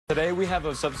Today we have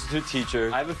a substitute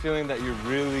teacher. I have a feeling that you're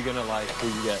really gonna like who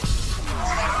you get.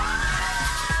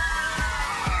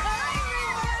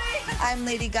 I'm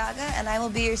Lady Gaga, and I will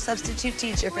be your substitute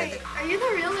teacher for Wait, are you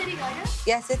the real Lady Gaga?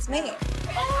 Yes, it's me.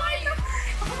 Oh my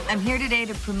God. I'm here today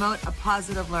to promote a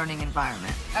positive learning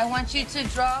environment. I want you to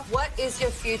draw what is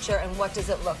your future and what does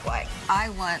it look like. I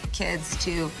want kids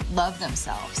to love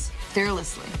themselves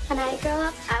fearlessly. When I grow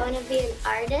up, I want to be an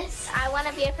artist. I want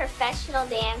to be a professional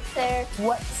dancer.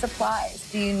 What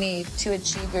supplies do you need to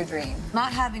achieve your dream?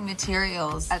 Not having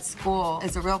materials at school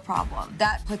is a real problem.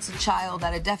 That puts a child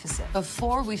at a deficit.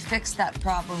 Before we fix that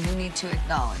problem, we need to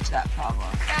acknowledge that problem.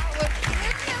 That was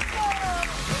beautiful!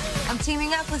 I'm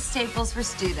teaming up with Staples for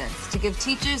Students to give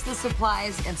teachers the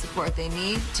supplies and support they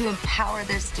need to empower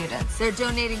their students. They're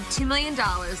donating $2 million to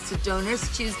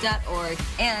DonorsChoose.org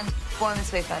and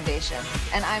Performance Way Foundation.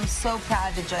 And I'm so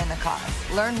proud to join the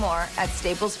cause. Learn more at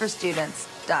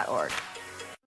staplesforstudents.org.